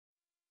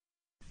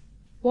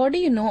What do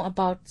you know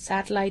about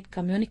satellite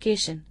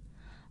communication?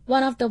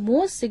 One of the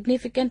most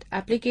significant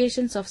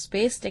applications of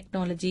space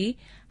technology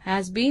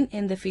has been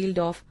in the field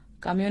of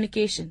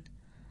communication.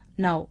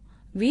 Now,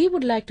 we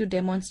would like to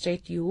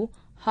demonstrate you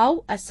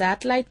how a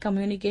satellite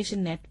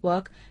communication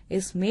network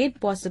is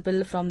made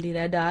possible from the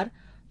radar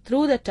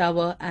through the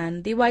tower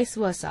and the vice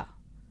versa.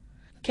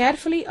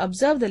 Carefully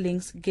observe the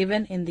links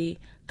given in the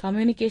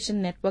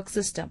communication network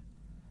system.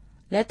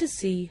 Let us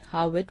see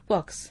how it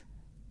works.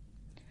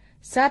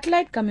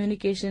 Satellite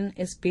communication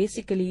is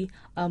basically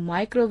a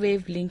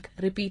microwave link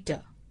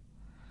repeater.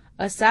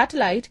 A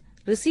satellite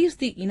receives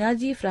the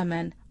energy from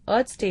an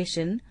Earth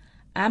station,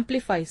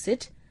 amplifies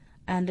it,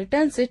 and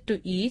returns it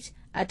to each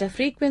at a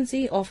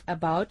frequency of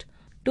about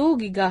 2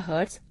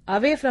 GHz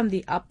away from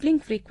the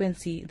uplink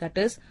frequency, that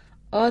is,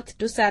 Earth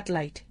to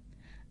satellite.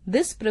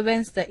 This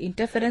prevents the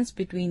interference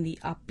between the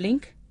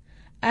uplink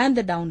and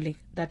the downlink,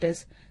 that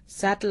is,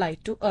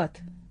 satellite to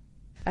Earth.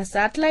 A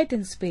satellite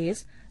in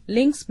space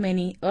links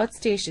many Earth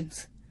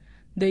stations.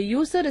 The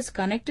user is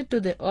connected to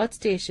the Earth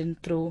station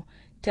through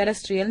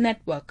terrestrial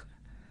network.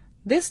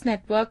 This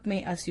network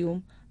may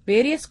assume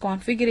various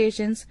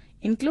configurations,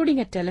 including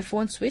a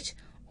telephone switch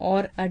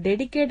or a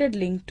dedicated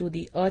link to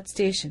the Earth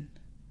station.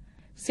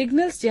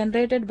 Signals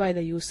generated by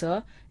the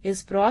user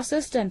is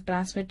processed and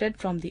transmitted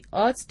from the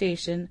Earth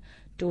station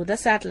to the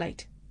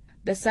satellite.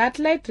 The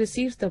satellite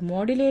receives the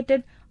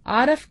modulated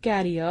RF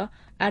carrier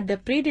at the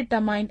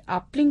predetermined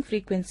uplink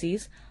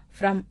frequencies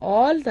from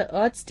all the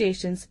Earth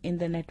stations in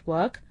the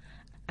network,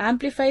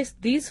 amplifies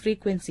these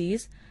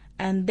frequencies,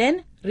 and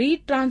then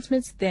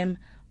retransmits them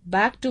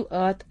back to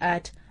Earth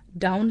at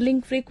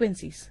downlink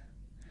frequencies.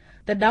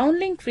 The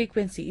downlink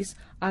frequencies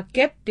are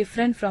kept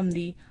different from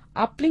the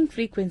uplink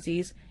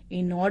frequencies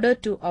in order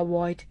to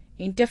avoid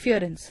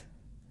interference.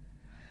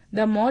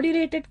 The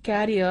modulated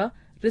carrier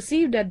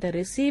received at the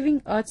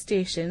receiving Earth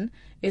station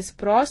is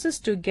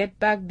processed to get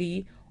back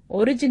the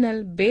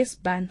original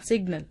baseband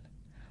signal.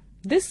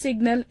 This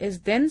signal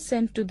is then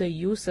sent to the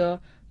user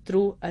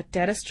through a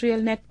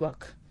terrestrial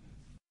network.